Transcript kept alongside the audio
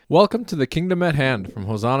Welcome to the Kingdom at Hand from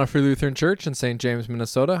Hosanna Free Lutheran Church in St. James,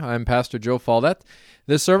 Minnesota. I'm Pastor Joe Faldette.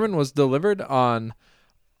 This sermon was delivered on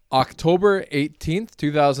October 18th,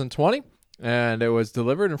 2020, and it was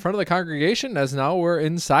delivered in front of the congregation as now we're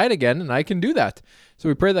inside again, and I can do that. So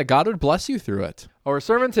we pray that God would bless you through it. Our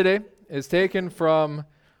sermon today is taken from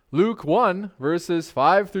Luke 1, verses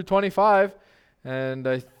 5 through 25, and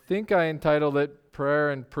I think I entitled it Prayer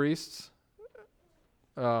and Priests.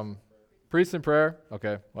 Priest and prayer,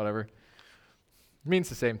 okay, whatever. It means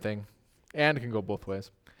the same thing, and it can go both ways.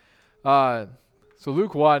 So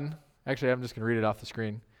Luke 1, actually I'm just going to read it off the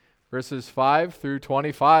screen, verses 5 through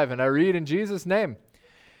 25, and I read in Jesus' name.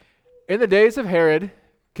 In the days of Herod,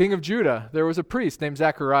 king of Judah, there was a priest named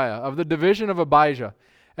Zechariah of the division of Abijah,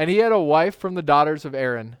 and he had a wife from the daughters of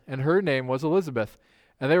Aaron, and her name was Elizabeth,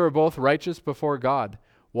 and they were both righteous before God,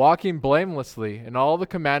 walking blamelessly in all the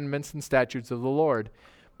commandments and statutes of the Lord.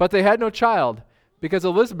 But they had no child, because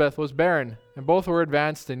Elizabeth was barren, and both were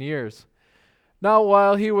advanced in years. Now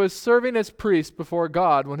while he was serving as priest before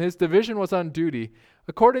God, when his division was on duty,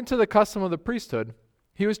 according to the custom of the priesthood,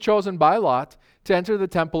 he was chosen by lot to enter the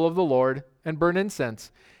temple of the Lord and burn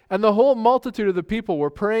incense. And the whole multitude of the people were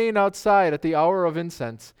praying outside at the hour of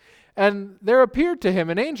incense. And there appeared to him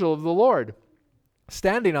an angel of the Lord,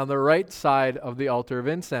 standing on the right side of the altar of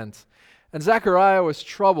incense. And Zechariah was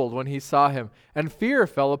troubled when he saw him, and fear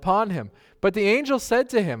fell upon him. But the angel said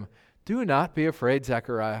to him, "Do not be afraid,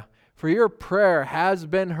 Zechariah, for your prayer has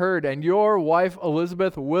been heard, and your wife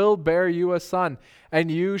Elizabeth will bear you a son, and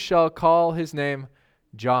you shall call his name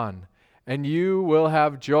John. And you will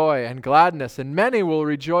have joy and gladness, and many will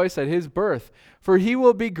rejoice at his birth, for he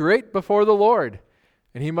will be great before the Lord.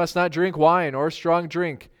 And he must not drink wine or strong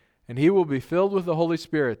drink, and he will be filled with the Holy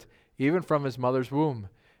Spirit, even from his mother's womb.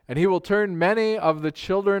 And he will turn many of the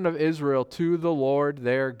children of Israel to the Lord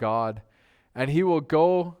their God. And he will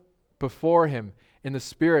go before him in the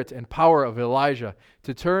spirit and power of Elijah,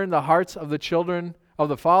 to turn the hearts of the children of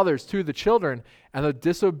the fathers to the children, and the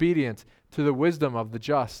disobedient to the wisdom of the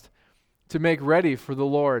just, to make ready for the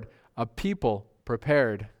Lord a people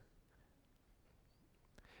prepared."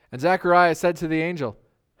 And Zechariah said to the angel,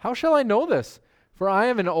 "How shall I know this? For I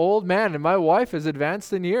am an old man, and my wife is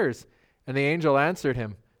advanced in years." And the angel answered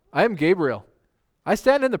him, "I am Gabriel. I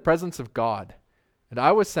stand in the presence of God, and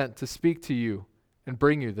I was sent to speak to you and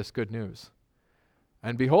bring you this good news.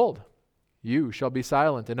 And behold, you shall be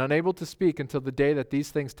silent and unable to speak until the day that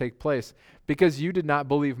these things take place, because you did not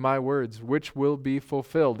believe my words, which will be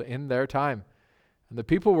fulfilled in their time." And the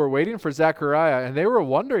people were waiting for Zechariah, and they were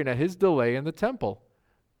wondering at his delay in the temple.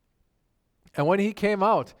 And when he came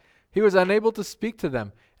out, he was unable to speak to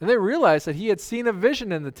them. And they realized that he had seen a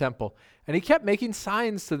vision in the temple, and he kept making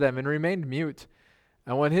signs to them and remained mute.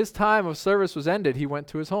 And when his time of service was ended, he went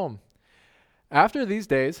to his home. After these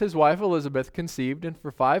days, his wife Elizabeth conceived, and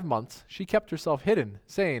for 5 months she kept herself hidden,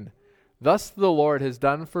 saying, "Thus the Lord has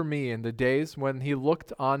done for me in the days when he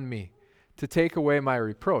looked on me, to take away my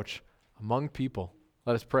reproach among people."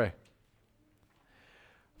 Let us pray.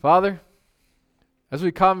 Father, as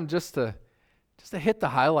we come just to hit the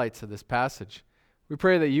highlights of this passage, we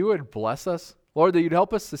pray that you would bless us. Lord, that you'd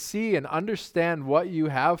help us to see and understand what you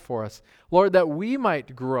have for us. Lord, that we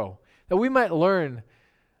might grow, that we might learn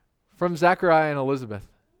from Zechariah and Elizabeth.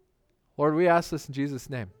 Lord, we ask this in Jesus'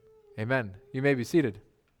 name. Amen. You may be seated.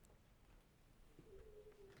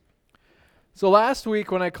 So last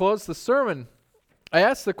week when I closed the sermon, I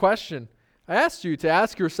asked you to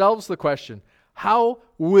ask yourselves the question, how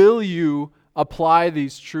will you apply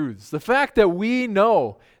these truths? The fact that we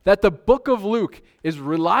know that the book of Luke is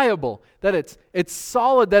reliable, that it's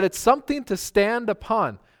solid, that it's something to stand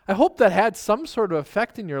upon. I hope that had some sort of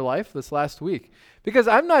effect in your life this last week, because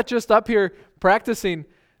I'm not just up here practicing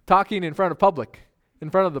talking in front of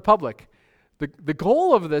the public. The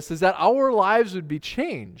goal of this is that our lives would be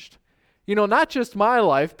changed. You know, not just my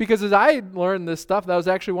life, because as I learned this stuff, that was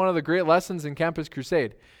actually one of the great lessons in Campus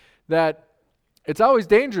Crusade, that it's always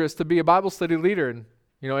dangerous to be a Bible study leader. And,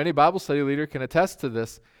 you know, any Bible study leader can attest to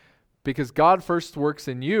this, because God first works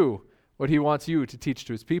in you what he wants you to teach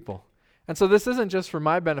to his people. And so this isn't just for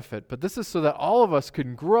my benefit, but this is so that all of us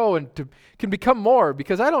can grow and can become more,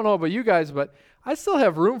 because I don't know about you guys, but I still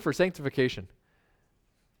have room for sanctification.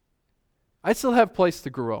 I still have place to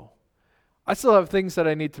grow. I still have things that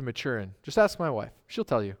I need to mature in. Just ask my wife. She'll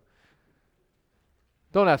tell you.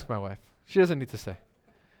 Don't ask my wife. She doesn't need to say.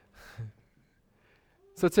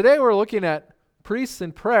 So today we're looking at priests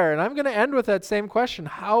and prayer, and I'm going to end with that same question.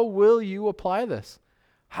 How will you apply this?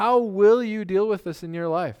 How will you deal with this in your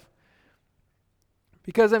life?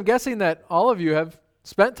 Because I'm guessing that all of you have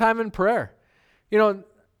spent time in prayer. You know,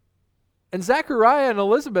 And Zechariah and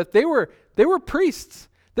Elizabeth, they were priests.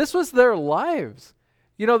 This was their lives.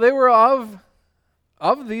 They were of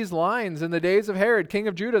these lines in the days of Herod, king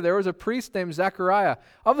of Judah. There was a priest named Zechariah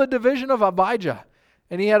of the division of Abijah.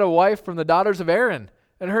 And he had a wife from the daughters of Aaron,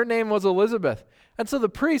 and her name was Elizabeth. And so the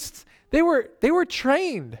priests, they were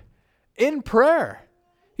trained in prayer.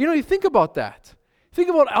 You think about that. Think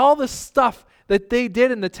about all the stuff that they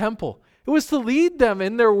did in the temple. It was to lead them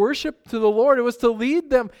in their worship to the Lord. It was to lead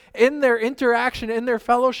them in their interaction, in their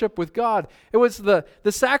fellowship with God. It was the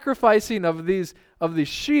sacrificing of these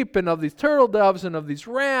sheep and of these turtle doves and of these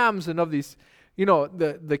rams and of these,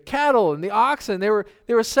 the cattle and the oxen. They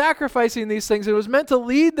were sacrificing these things. It was meant to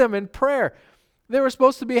lead them in prayer. They were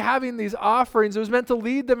supposed to be having these offerings. It was meant to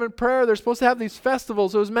lead them in prayer. They're supposed to have these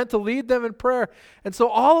festivals. It was meant to lead them in prayer. And so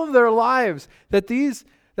all of their lives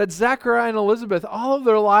that Zechariah and Elizabeth, all of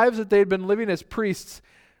their lives that they'd been living as priests,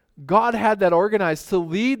 God had that organized to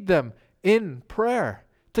lead them in prayer,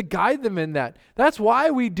 to guide them in that. That's why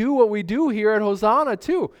we do what we do here at Hosanna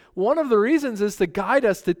too. One of the reasons is to guide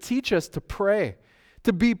us, to teach us to pray,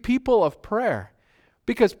 to be people of prayer.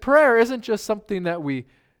 Because prayer isn't just something that we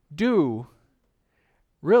do.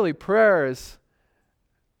 Really, prayer is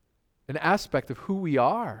an aspect of who we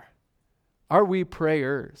are. Are we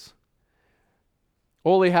prayers?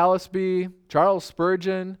 Ole Hallisby, Charles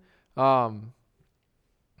Spurgeon, and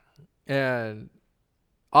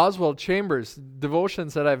Oswald Chambers,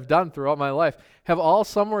 devotions that I've done throughout my life, have all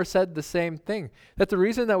somewhere said the same thing. That the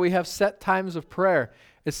reason that we have set times of prayer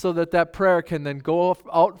is so that prayer can then go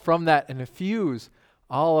out from that and infuse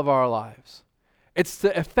all of our lives. It's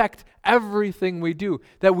to affect everything we do,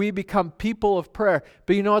 that we become people of prayer.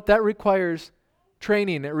 But you know what? That requires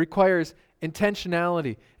training. It requires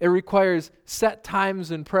intentionality. It requires set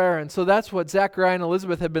times in prayer. And so that's what Zechariah and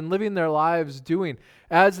Elizabeth have been living their lives doing.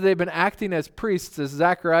 As they've been acting as priests, as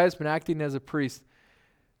Zechariah has been acting as a priest,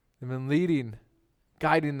 they've been leading,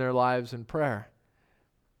 guiding their lives in prayer.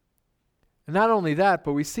 And not only that,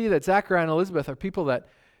 but we see that Zechariah and Elizabeth are people that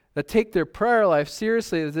take their prayer life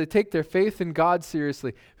seriously, as they take their faith in God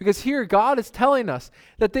seriously. Because here God is telling us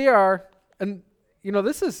that they are, and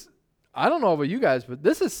this is, I don't know about you guys, but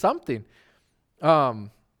this is something. Verse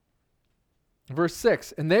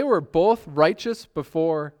 6, and they were both righteous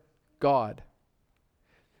before God.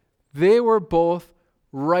 They were both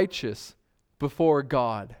righteous before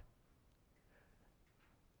God.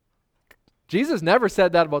 Jesus never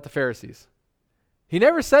said that about the Pharisees. He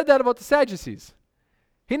never said that about the Sadducees.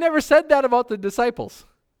 He never said that about the disciples.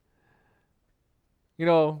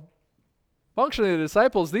 Functionally, the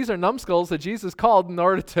disciples, these are numbskulls that Jesus called in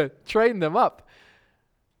order to train them up.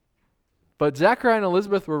 But Zechariah and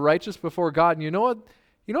Elizabeth were righteous before God. And you know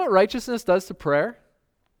what righteousness does to prayer?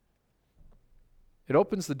 It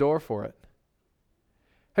opens the door for it.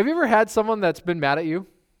 Have you ever had someone that's been mad at you?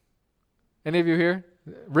 Any of you here?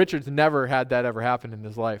 Richard's never had that ever happen in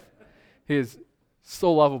his life. He is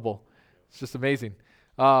so lovable. It's just amazing.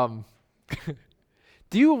 Do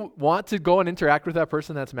you want to go and interact with that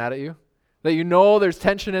person that's mad at you? That there's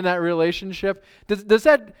tension in that relationship? Does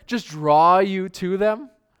that just draw you to them?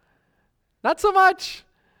 Not so much.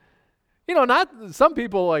 Not some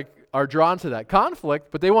people are drawn to that conflict,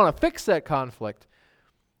 but they want to fix that conflict.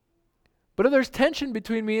 But if there's tension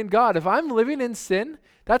between me and God, if I'm living in sin,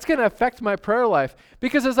 that's going to affect my prayer life.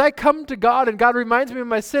 Because as I come to God and God reminds me of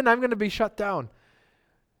my sin, I'm going to be shut down.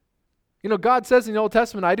 God says in the Old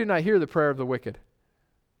Testament, I do not hear the prayer of the wicked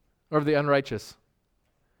or of the unrighteous.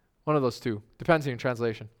 One of those two. Depends on your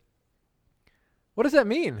translation. What does that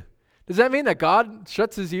mean? Does that mean that God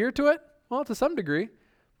shuts his ear to it? Well, to some degree.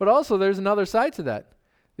 But also there's another side to that.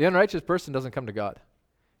 The unrighteous person doesn't come to God.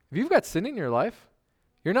 If you've got sin in your life,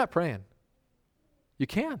 you're not praying. You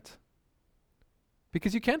can't.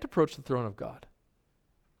 Because you can't approach the throne of God.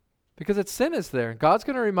 Because its sin is there. God's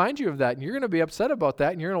going to remind you of that, and you're going to be upset about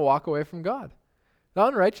that, and you're going to walk away from God. The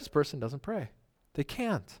unrighteous person doesn't pray. They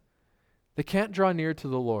can't. They can't draw near to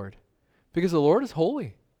the Lord. Because the Lord is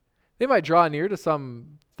holy. They might draw near to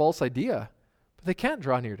some false idea, but they can't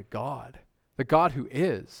draw near to God, the God who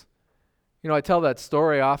is. I tell that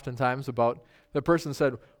story oftentimes about the person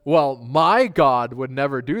said, well, my God would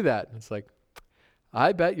never do that. And it's like,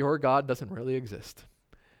 I bet your God doesn't really exist.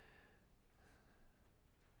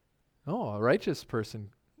 No, a righteous person,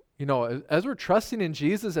 as we're trusting in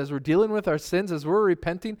Jesus, as we're dealing with our sins, as we're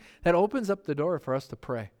repenting, that opens up the door for us to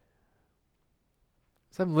pray.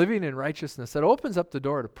 As I'm living in righteousness, that opens up the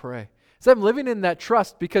door to pray. As I'm living in that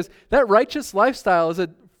trust, because that righteous lifestyle is a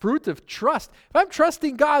fruit of trust. If I'm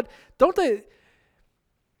trusting God, there's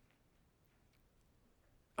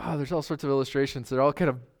all sorts of illustrations that are all kind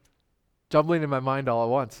of jumbling in my mind all at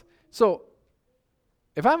once. So,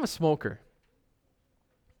 if I'm a smoker,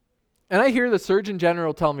 and I hear the Surgeon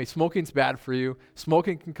General tell me smoking's bad for you,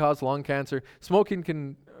 smoking can cause lung cancer, smoking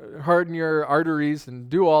can harden your arteries and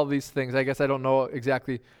do all these things. I guess I don't know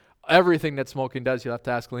exactly everything that smoking does. You'll have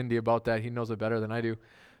to ask Lindy about that. He knows it better than I do.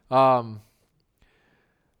 But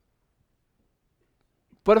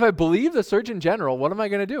if I believe the Surgeon General, what am I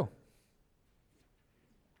going to do? I'm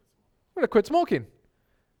going to quit smoking.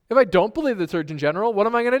 If I don't believe the Surgeon General, what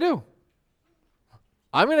am I going to do?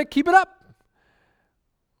 I'm going to keep it up.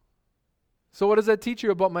 So what does that teach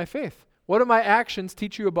you about my faith? What do my actions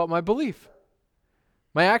teach you about my belief?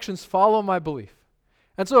 My actions follow my belief.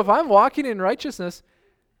 And so if I'm walking in righteousness,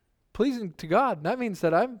 pleasing to God, that means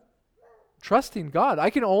that I'm trusting God. I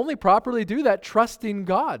can only properly do that trusting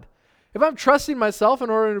God. If I'm trusting myself in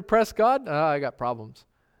order to impress God, I got problems.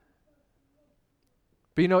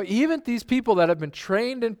 But even these people that have been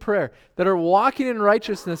trained in prayer, that are walking in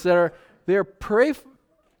righteousness, they're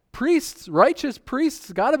priests, righteous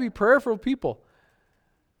priests, got to be prayerful people.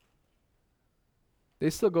 They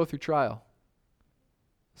still go through trial,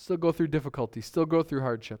 still go through difficulty, still go through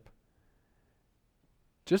hardship.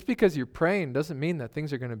 Just because you're praying doesn't mean that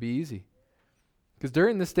things are going to be easy. Because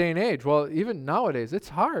during this day and age, well, even nowadays, it's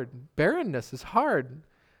hard. Barrenness is hard.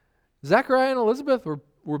 Zechariah and Elizabeth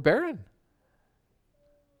were barren.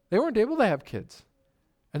 They weren't able to have kids.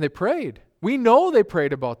 And they prayed. We know they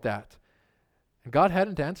prayed about that. And God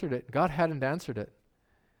hadn't answered it. God hadn't answered it.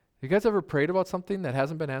 You guys ever prayed about something that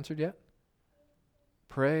hasn't been answered yet?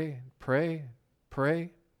 Pray, pray,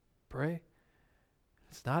 pray, pray.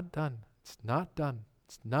 It's not done. It's not done.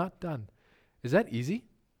 It's not done. Is that easy?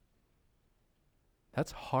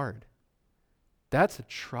 That's hard. That's a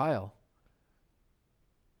trial.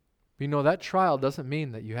 But that trial doesn't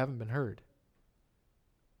mean that you haven't been heard.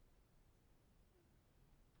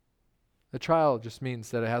 The trial just means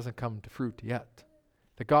that it hasn't come to fruit yet.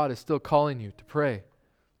 That God is still calling you to pray.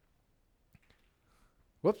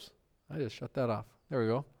 Whoops, I just shut that off. There we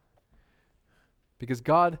go. Because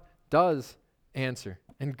God does answer.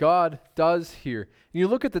 And God does hear. And you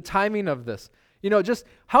look at the timing of this. Just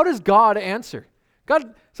how does God answer?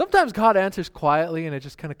 Sometimes God answers quietly and it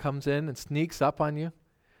just kind of comes in and sneaks up on you.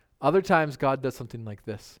 Other times God does something like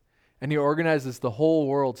this. And he organizes the whole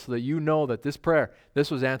world so that you know that this prayer, this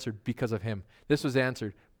was answered because of him. This was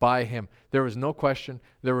answered by him. There was no question.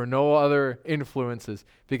 There were no other influences.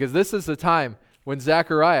 Because this is the time when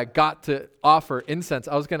Zechariah got to offer incense.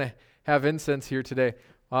 I was going to have incense here today.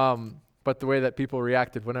 But the way that people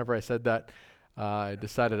reacted whenever I said that, I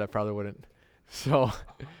decided I probably wouldn't. So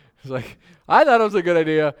it's like, I thought it was a good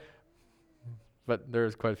idea. But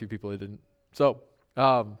there's quite a few people that didn't. So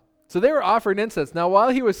they were offering incense. Now,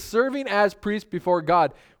 while he was serving as priest before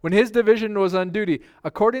God, when his division was on duty,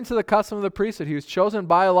 according to the custom of the priesthood, he was chosen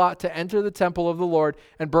by a lot to enter the temple of the Lord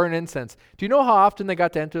and burn incense. Do you know how often they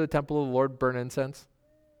got to enter the temple of the Lord, burn incense?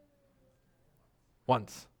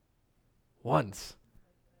 Once.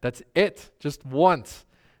 That's it. Just once.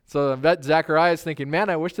 So I bet Zechariah is thinking, man,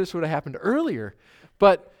 I wish this would have happened earlier.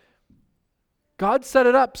 But God set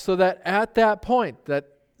it up so that at that point that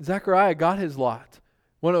Zechariah got his lot.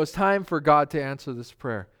 When it was time for God to answer this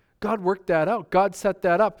prayer. God worked that out. God set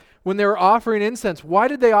that up. When they were offering incense, why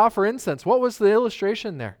did they offer incense? What was the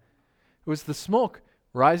illustration there? It was the smoke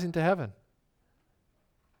rising to heaven.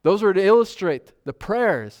 Those were to illustrate the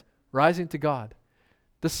prayers rising to God.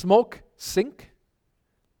 Does smoke sink?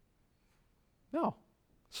 No.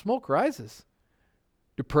 Smoke rises.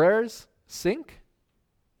 Do prayers sink?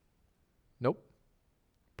 Nope.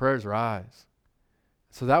 Prayers rise.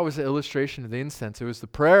 So that was the illustration of the incense. It was the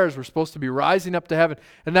prayers were supposed to be rising up to heaven.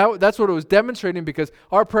 And that's what it was demonstrating, because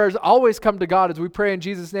our prayers always come to God as we pray in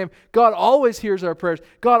Jesus' name. God always hears our prayers.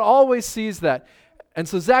 God always sees that. And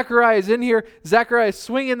so Zechariah is in here. Zechariah is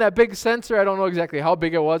swinging that big censer. I don't know exactly how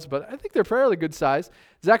big it was, but I think they're fairly good size.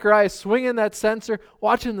 Zechariah is swinging that censer,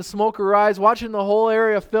 watching the smoke arise, watching the whole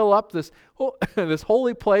area fill up, this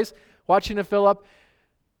holy place, watching it fill up.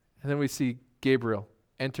 And then we see Gabriel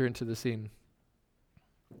enter into the scene.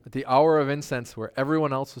 At the hour of incense where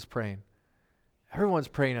everyone else was praying. Everyone's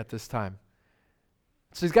praying at this time.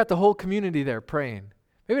 So he's got the whole community there praying.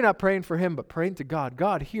 Maybe not praying for him, but praying to God.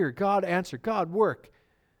 God hear, God answer, God work.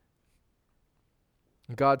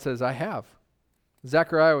 And God says, I have.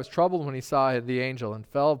 Zechariah was troubled when he saw the angel and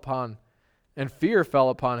fear fell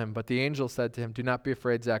upon him. But the angel said to him, do not be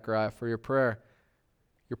afraid, Zechariah, for your prayer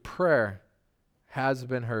has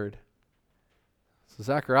been heard. So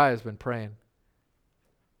Zechariah has been praying.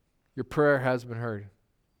 Your prayer has been heard.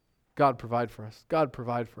 God provide for us. God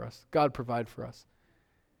provide for us. God provide for us.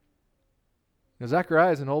 Now,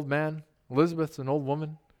 Zechariah is an old man. Elizabeth's an old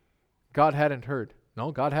woman. God hadn't heard.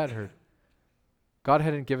 No, God had heard. God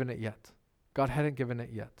hadn't given it yet. God hadn't given it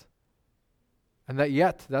yet. And that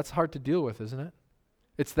yet, that's hard to deal with, isn't it?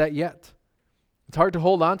 It's that yet. It's hard to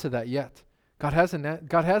hold on to that yet. God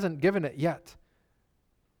hasn't given it yet.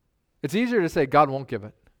 It's easier to say God won't give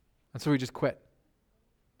it. And so we just quit.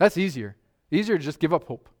 That's easier. Easier to just give up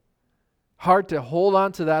hope. Hard to hold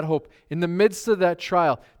on to that hope in the midst of that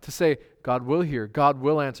trial, to say God will hear, God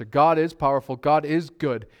will answer, God is powerful, God is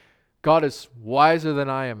good, God is wiser than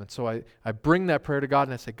I am. And so I bring that prayer to God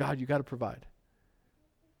and I say, God, you got to provide.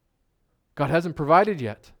 God hasn't provided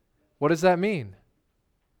yet. What does that mean?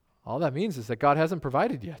 All that means is that God hasn't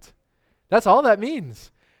provided yet. That's all that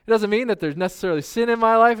means. It doesn't mean that there's necessarily sin in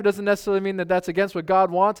my life. It doesn't necessarily mean that that's against what God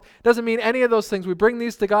wants. It doesn't mean any of those things. We bring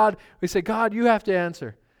these to God. We say, God, you have to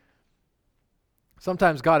answer.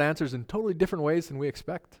 Sometimes God answers in totally different ways than we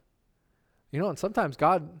expect. And sometimes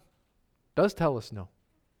God does tell us no.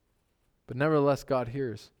 But nevertheless, God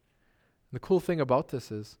hears. And the cool thing about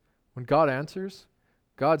this is when God answers,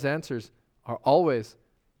 God's answers are always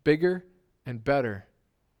bigger and better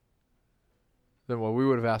than what we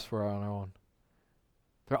would have asked for on our own.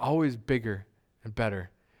 They're always bigger and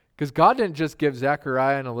better. Because God didn't just give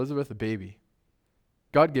Zechariah and Elizabeth a baby.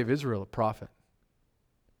 God gave Israel a prophet.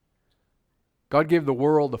 God gave the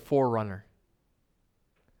world a forerunner.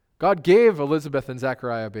 God gave Elizabeth and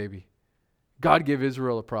Zechariah a baby. God gave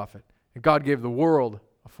Israel a prophet. And God gave the world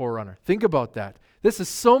a forerunner. Think about that. This is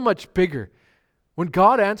so much bigger. When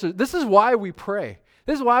God answers, this is why we pray.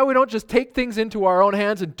 This is why we don't just take things into our own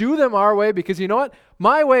hands and do them our way, because you know what?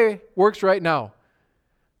 My way works right now.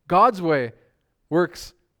 God's way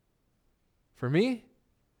works for me,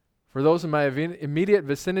 for those in my immediate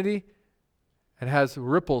vicinity, and has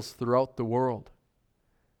ripples throughout the world.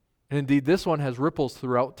 And indeed, this one has ripples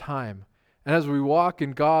throughout time. And as we walk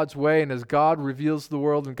in God's way, and as God reveals the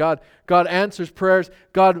world, and God answers prayers,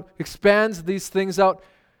 God expands these things out.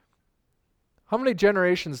 How many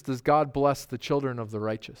generations does God bless the children of the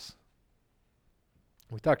righteous?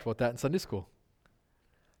 We talked about that in Sunday school.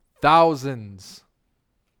 Thousands.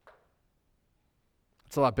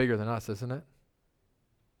 It's a lot bigger than us, isn't it?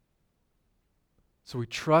 So we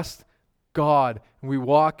trust God, and we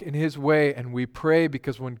walk in His way, and we pray,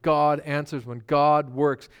 because when God answers, when God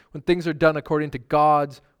works, when things are done according to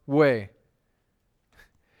God's way,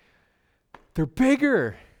 they're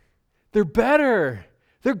bigger, they're better,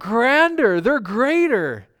 they're grander, they're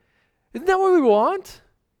greater. Isn't that what we want?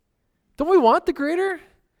 Don't we want the greater?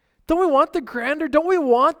 Don't we want the grander? Don't we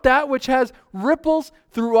want that which has ripples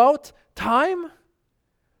throughout time?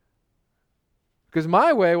 Because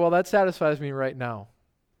my way, well, that satisfies me right now.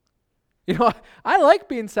 I like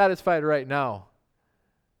being satisfied right now.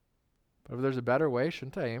 But if there's a better way,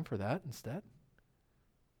 shouldn't I aim for that instead?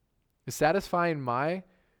 Is satisfying my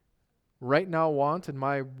right now want and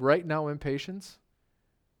my right now impatience,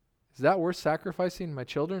 is that worth sacrificing my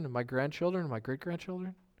children and my grandchildren and my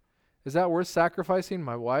great-grandchildren? Is that worth sacrificing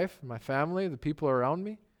my wife, my family, the people around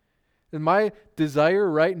me? Is my desire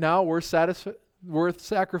right now worth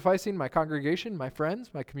sacrificing my congregation, my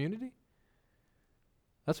friends, my community?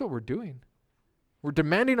 That's what we're doing. We're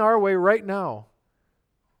demanding our way right now.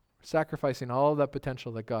 We're sacrificing all of that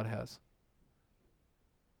potential that God has.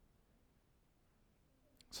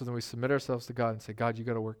 So then we submit ourselves to God and say, God, you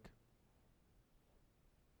got to work.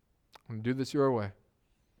 I'm going to do this your way.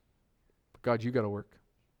 But God, you got to work.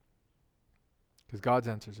 Because God's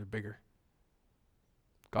answers are bigger.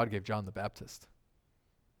 God gave John the Baptist,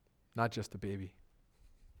 not just a baby.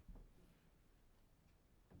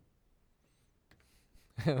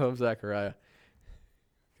 I love Zechariah,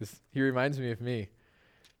 because he reminds me of me.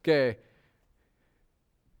 Okay,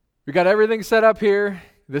 we got everything set up here.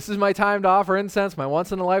 This is my time to offer incense, my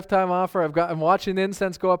once-in-a-lifetime offer. I'm watching the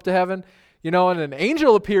incense go up to heaven, and an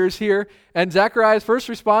angel appears here, and Zechariah's first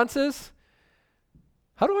response is,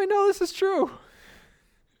 how do I know this is true?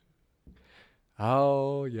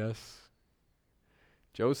 Oh, yes.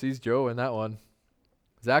 Joe sees Joe in that one.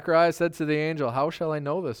 Zechariah said to the angel, how shall I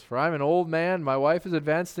know this? For I'm an old man, my wife is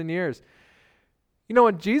advanced in years.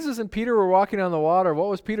 When Jesus and Peter were walking on the water, what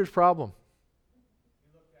was Peter's problem?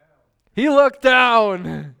 He looked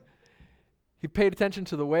down. He paid attention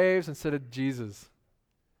to the waves instead of Jesus.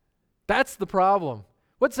 That's the problem.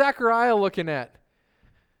 What's Zechariah looking at?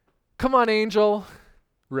 Come on, angel.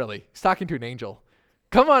 Really, he's talking to an angel.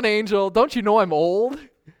 Come on, angel. Don't you know I'm old?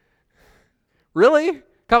 Really?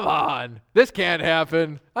 Come on, this can't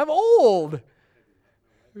happen. I'm old.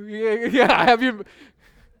 Yeah, have you?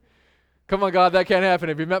 Come on, God, that can't happen.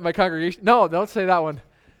 Have you met my congregation? No, don't say that one. Have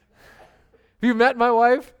you met my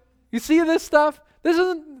wife? You see this stuff? This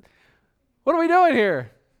isn't, what are we doing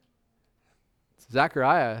here?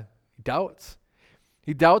 Zechariah doubts.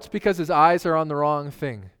 He doubts because his eyes are on the wrong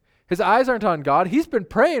thing. His eyes aren't on God. He's been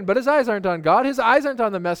praying, but his eyes aren't on God. His eyes aren't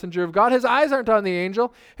on the messenger of God. His eyes aren't on the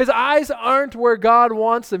angel. His eyes aren't where God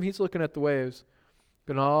wants them. He's looking at the waves,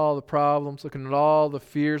 looking at all the problems, looking at all the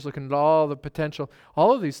fears, looking at all the potential.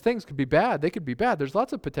 All of these things could be bad. They could be bad. There's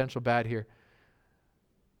lots of potential bad here.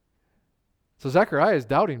 So Zechariah is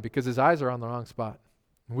doubting because his eyes are on the wrong spot.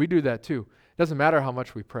 We do that too. It doesn't matter how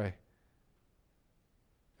much we pray.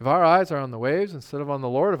 If our eyes are on the waves instead of on the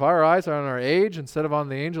Lord, if our eyes are on our age instead of on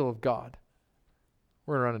the angel of God,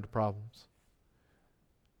 we're going to run into problems.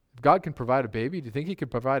 If God can provide a baby, do you think he could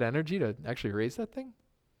provide energy to actually raise that thing?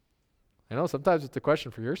 I know sometimes it's a question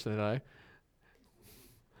for Yerson and I.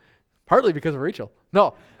 Partly because of Rachel.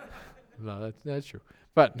 No, that's true.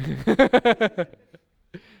 But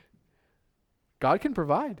God can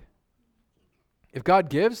provide. If God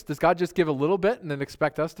gives, does God just give a little bit and then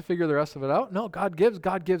expect us to figure the rest of it out? No, God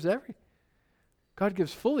gives every. God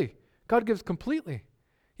gives fully. God gives completely.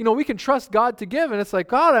 You know, we can trust God to give, and it's like,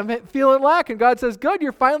 God, I'm feeling lack, and God says, good,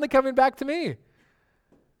 you're finally coming back to me.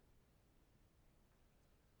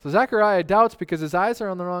 So Zechariah doubts because his eyes are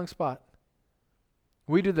on the wrong spot.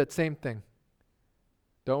 We do that same thing,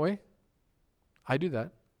 don't we? I do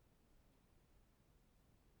that.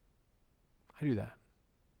 I do that.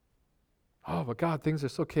 Oh, but God, things are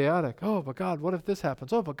so chaotic. Oh, but God, what if this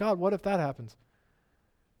happens? Oh, but God, what if that happens?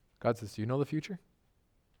 God says, do you know the future?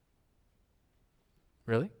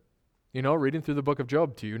 Really? You know, reading through the book of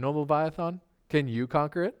Job, do you know Leviathan? Can you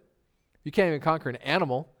conquer it? You can't even conquer an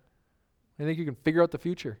animal. I think you can figure out the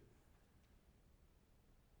future.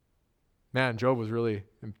 Man, Job was really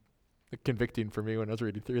convicting for me when I was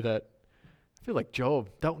reading through that. I feel like Job,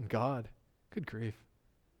 doubting God. Good grief.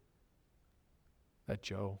 That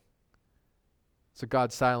Job. So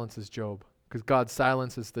God silences Job because God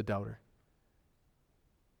silences the doubter.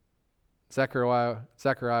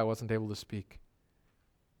 Zechariah wasn't able to speak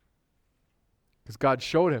because God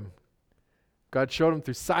showed him. God showed him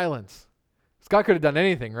through silence. Because God could have done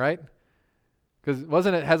anything, right? Because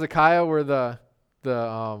wasn't it Hezekiah where the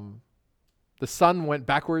sun went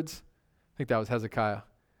backwards? I think that was Hezekiah.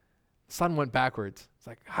 The sun went backwards. It's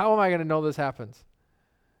like, how am I going to know this happens?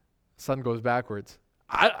 The sun goes backwards.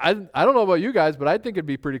 I don't know about you guys, but I think it'd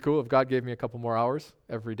be pretty cool if God gave me a couple more hours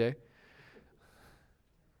every day.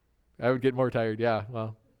 I would get more tired, yeah,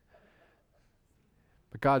 well.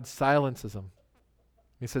 But God silences him.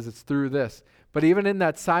 He says it's through this. But even in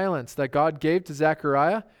that silence that God gave to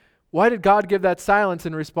Zechariah, why did God give that silence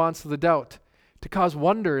in response to the doubt? To cause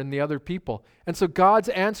wonder in the other people. And so God's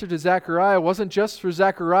answer to Zechariah wasn't just for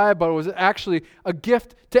Zechariah, but it was actually a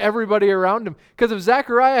gift to everybody around him. Because if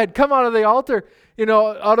Zechariah had come out of the altar,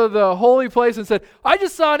 out of the holy place and said, I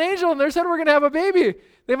just saw an angel and they said we're going to have a baby,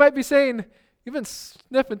 they might be saying, you've been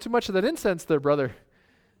sniffing too much of that incense there, brother.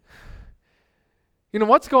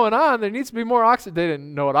 What's going on? There needs to be more oxygen. They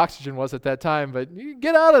didn't know what oxygen was at that time, but you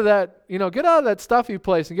get out of that, get out of that stuffy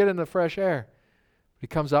place and get in the fresh air. But he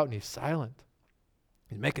comes out and he's silent.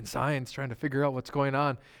 He's making signs, trying to figure out what's going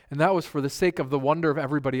on. And that was for the sake of the wonder of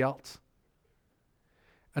everybody else.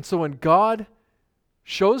 And so when God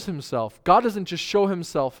shows himself, God doesn't just show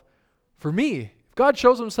himself for me. If God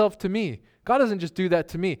shows himself to me, God doesn't just do that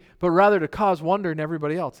to me, but rather to cause wonder in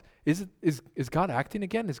everybody else. Is God acting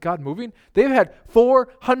again? Is God moving? They've had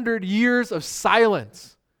 400 years of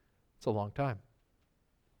silence. It's a long time.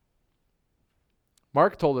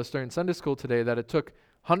 Mark told us during Sunday school today that it took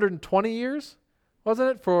 120 years, wasn't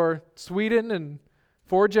it, for Sweden and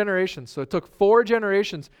 4 generations. So it took 4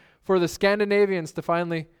 generations for the Scandinavians to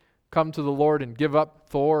finally come to the Lord and give up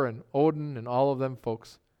Thor and Odin and all of them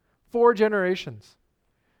folks. 4 generations.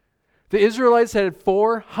 The Israelites had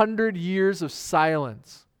 400 years of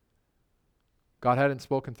silence. God hadn't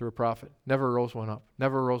spoken through a prophet. Never rose one up.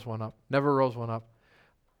 Never rose one up. Never rose one up.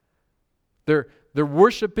 They're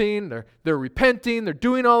worshiping, they're repenting, they're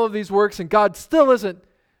doing all of these works, and God still isn't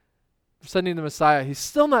sending the Messiah. He's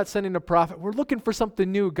still not sending a prophet. We're looking for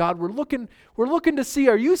something new, God. We're looking to see,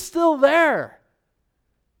 are you still there?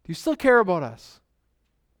 Do you still care about us?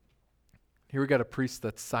 Here we got a priest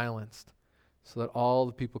that's silenced so that all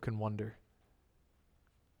the people can wonder.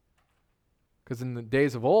 Because in the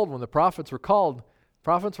days of old, when the prophets were called,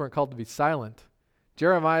 prophets weren't called to be silent.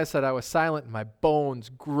 Jeremiah said, I was silent and my bones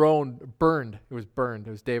burned. It was burned.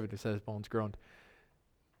 It was David who said his bones groaned.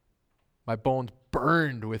 My bones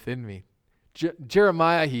burned within me.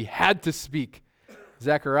 Jeremiah, he had to speak.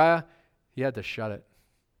 Zechariah, he had to shut it.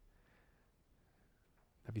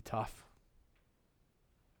 That'd be tough.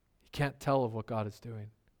 You can't tell of what God is doing.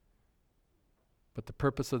 But the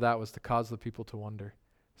purpose of that was to cause the people to wonder.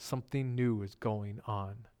 Something new is going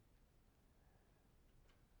on.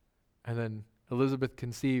 And then Elizabeth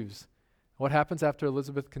conceives. What happens after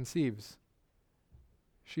Elizabeth conceives?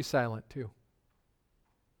 She's silent too.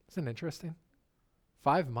 Isn't it interesting?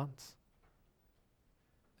 5 months.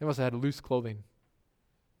 They must have had loose clothing.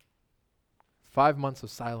 5 months of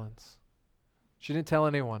silence. She didn't tell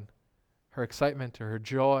anyone her excitement or her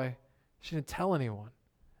joy. She didn't tell anyone.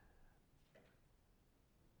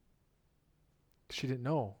 She didn't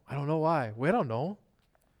know. I don't know why. We don't know.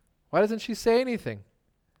 Why doesn't she say anything?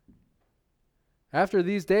 After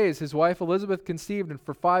these days, his wife Elizabeth conceived, and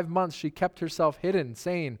for 5 months she kept herself hidden,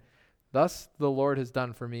 saying, "Thus the Lord has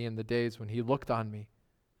done for me in the days when he looked on me,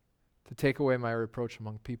 to take away my reproach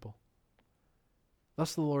among people.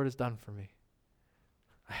 Thus the Lord has done for me.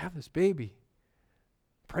 I have this baby,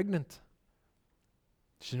 pregnant.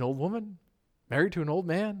 She's an old woman, married to an old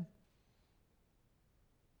man.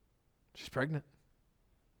 She's pregnant.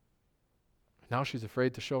 Now she's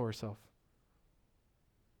afraid to show herself."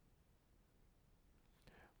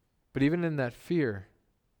 But even in that fear,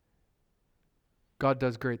 God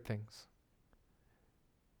does great things.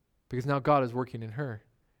 Because now God is working in her.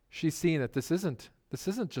 She's seeing that this isn't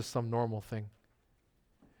just some normal thing.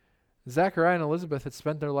 Zachariah and Elizabeth had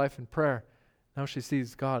spent their life in prayer. Now she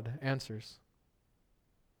sees God answers.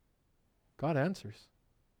 God answers.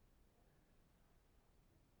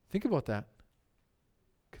 Think about that.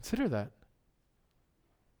 Consider that.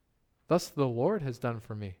 Thus the Lord has done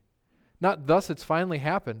for me. Not thus it's finally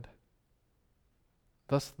happened.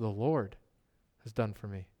 Thus the Lord has done for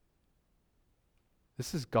me.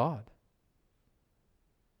 This is God.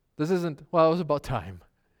 This isn't, well, it was about time.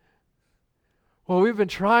 Well, we've been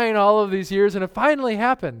trying all of these years and it finally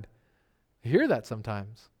happened. You hear that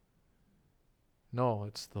sometimes. No,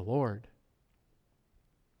 it's the Lord.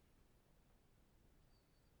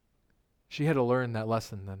 She had to learn that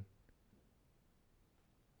lesson then,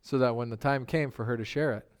 so that when the time came for her to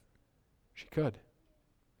share it, she could.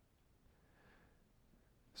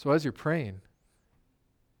 So as you're praying,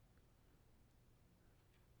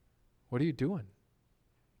 what are you doing?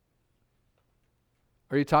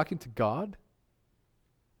 Are you talking to God?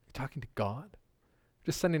 Are you talking to God?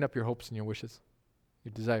 Just sending up your hopes and your wishes,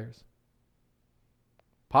 your desires.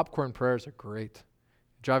 Popcorn prayers are great.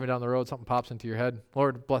 Driving down the road, something pops into your head.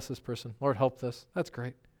 Lord, bless this person. Lord, help this. That's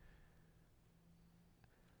great.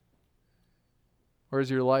 Or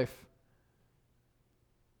is your life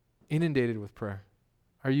inundated with prayer?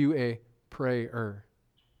 Are you a prayer?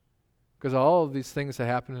 Because all of these things that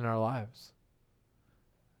happen in our lives,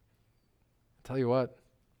 I tell you what,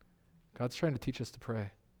 God's trying to teach us to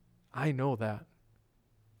pray. I know that.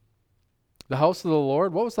 The house of the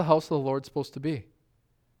Lord, what was the house of the Lord supposed to be?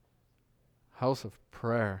 House of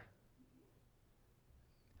prayer.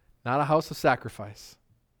 Not a house of sacrifice.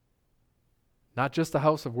 Not just a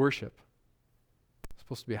house of worship. It's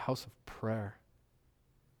supposed to be a house of prayer.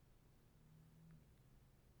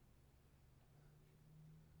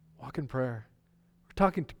 Walk in prayer. We're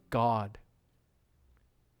talking to God.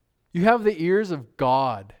 You have the ears of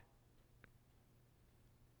God.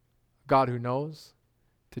 God who knows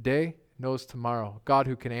today, knows tomorrow. God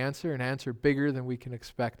who can answer and answer bigger than we can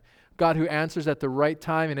expect. God who answers at the right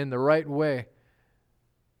time and in the right way.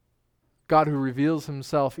 God who reveals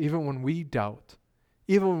himself even when we doubt,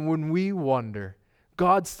 even when we wonder.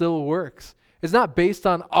 God still works. It's not based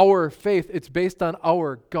on our faith, it's based on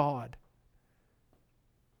our God.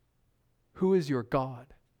 Who is your God?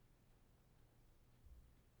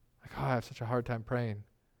 Like, oh, I have such a hard time praying.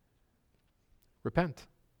 Repent.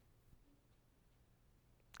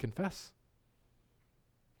 Confess.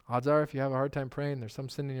 Odds are, if you have a hard time praying, there's some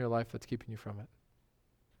sin in your life that's keeping you from it.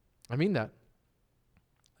 I mean that.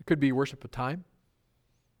 It could be worship of time.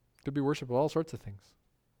 It could be worship of all sorts of things.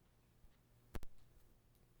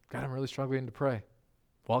 God, I'm really struggling to pray.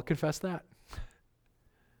 Well, I'll confess that.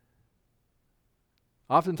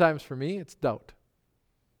 Oftentimes for me, it's doubt.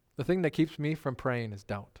 The thing that keeps me from praying is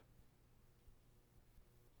doubt.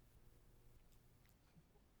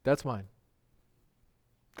 That's mine.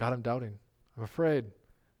 God, I'm doubting. I'm afraid.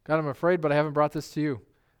 God, I'm afraid, but I haven't brought this to you.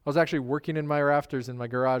 I was actually working in my rafters in my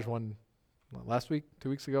garage last week, 2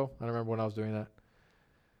 weeks ago. I don't remember when I was doing that.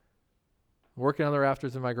 Working on the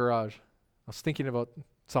rafters in my garage. I was thinking about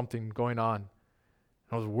something going on.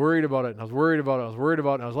 I was worried about it, and I was worried about it, and I was worried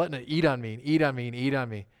about it, and I was letting it eat on me, and eat on me, and eat on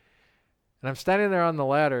me. And I'm standing there on the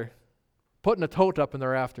ladder, putting a tote up in the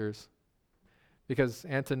rafters, because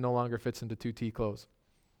Anton no longer fits into 2T clothes.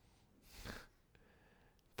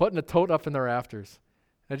 Putting a tote up in the rafters.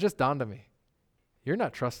 And it just dawned on me, you're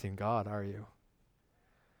not trusting God, are you?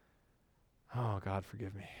 Oh, God,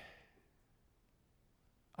 forgive me.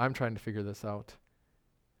 I'm trying to figure this out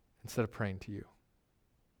instead of praying to you.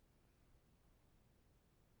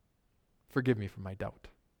 Forgive me for my doubt.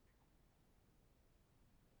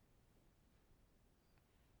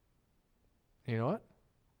 And you know what?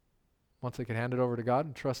 Once I can hand it over to God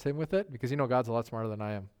and trust him with it, because God's a lot smarter than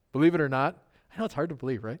I am. Believe it or not, I know it's hard to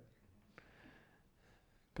believe, right?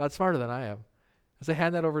 God's smarter than I am. As I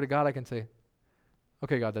hand that over to God, I can say,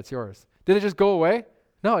 okay, God, that's yours. Did it just go away?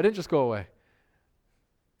 No, it didn't just go away.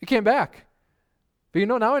 It came back. But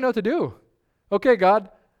now I know what to do. Okay, God,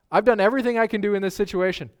 I've done everything I can do in this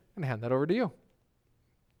situation. I'm going to hand that over to you.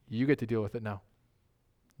 You get to deal with it now.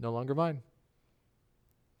 No longer mine.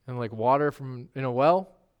 And like water from in a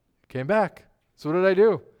well, it came back. So what did I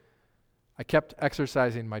do? I kept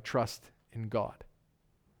exercising my trust in God.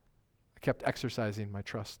 I kept exercising my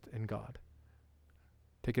trust in God.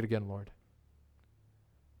 Take it again, Lord.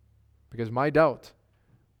 Because my doubt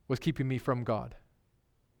was keeping me from God.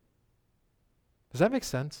 Does that make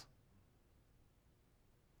sense?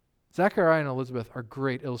 Zechariah and Elizabeth are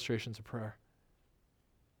great illustrations of prayer.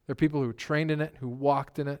 They're people who trained in it, who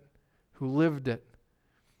walked in it, who lived it.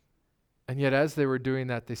 And yet as they were doing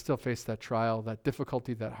that, they still faced that trial, that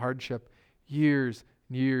difficulty, that hardship, years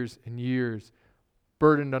and years and years,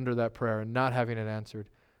 burdened under that prayer and not having it answered,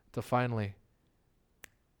 till finally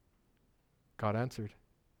God answered.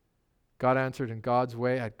 God answered in God's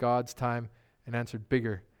way, at God's time, and answered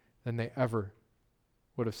bigger than they ever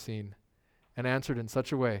would have seen, and answered in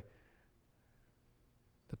such a way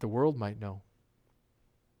that the world might know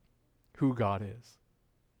who God is.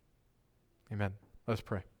 Amen. Let's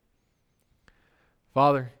pray.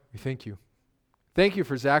 Father, we thank you. Thank you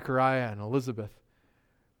for Zechariah and Elizabeth.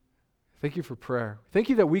 Thank you for prayer. Thank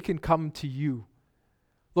you that we can come to you,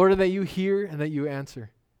 Lord, and that you hear and that you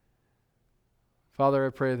answer. Father, I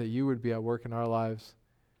pray that you would be at work in our lives.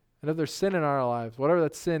 And if there's sin in our lives, whatever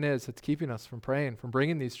that sin is that's keeping us from praying, from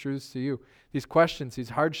bringing these truths to you, these questions,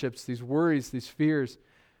 these hardships, these worries, these fears,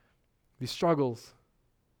 these struggles,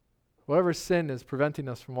 whatever sin is preventing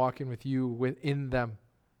us from walking with you within them,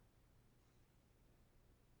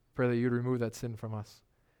 pray that you'd remove that sin from us.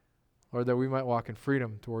 Lord, that we might walk in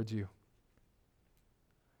freedom towards you.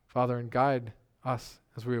 Father, and guide us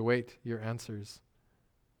as we await your answers.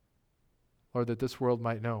 Lord, that this world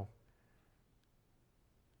might know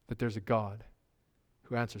that there's a God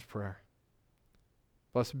who answers prayer.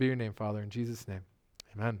 Blessed be your name, Father, in Jesus' name.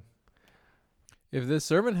 Amen. If this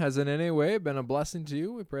sermon has in any way been a blessing to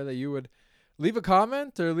you, we pray that you would leave a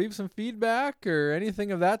comment or leave some feedback or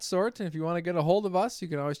anything of that sort. And if you want to get a hold of us, you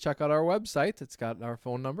can always check out our website. It's got our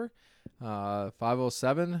phone number,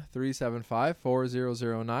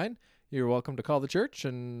 507-375-4009. You're welcome to call the church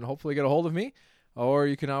and hopefully get a hold of me. Or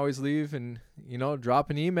you can always leave and, drop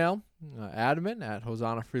an email,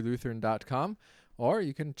 admin@hosannafreelutheran.com. Or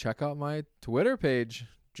you can check out my Twitter page,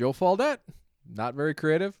 Joe Faldette. Not very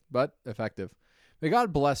creative, but effective. May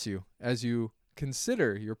God bless you as you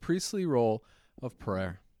consider your priestly role of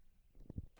prayer.